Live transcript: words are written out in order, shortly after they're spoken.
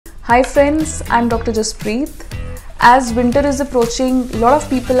Hi friends, I'm Dr. Jaspreet. As winter is approaching, a lot of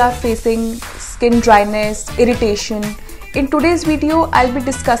people are facing skin dryness, irritation. In today's video, I'll be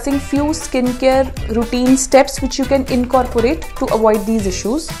discussing few skincare routine steps which you can incorporate to avoid these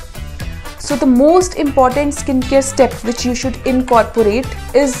issues. So the most important skincare step which you should incorporate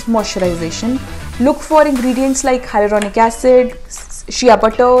is moisturization. Look for ingredients like hyaluronic acid, shea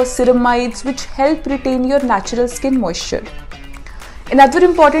butter, ceramides which help retain your natural skin moisture. Another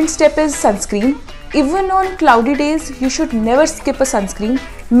important step is sunscreen. Even on cloudy days, you should never skip a sunscreen.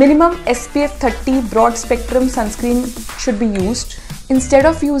 Minimum SPF 30 broad spectrum sunscreen should be used. Instead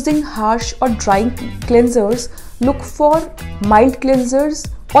of using harsh or drying cleansers, look for mild cleansers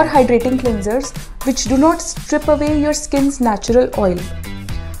or hydrating cleansers which do not strip away your skin's natural oil.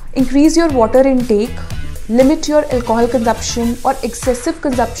 Increase your water intake. Limit your alcohol consumption or excessive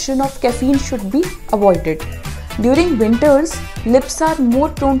consumption of caffeine should be avoided. During winters, lips are more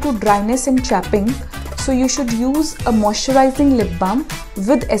prone to dryness and chapping, so you should use a moisturizing lip balm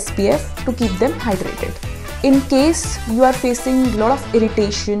with SPF to keep them hydrated. In case you are facing a lot of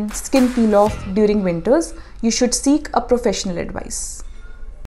irritation, skin peel off during winters, you should seek a professional advice.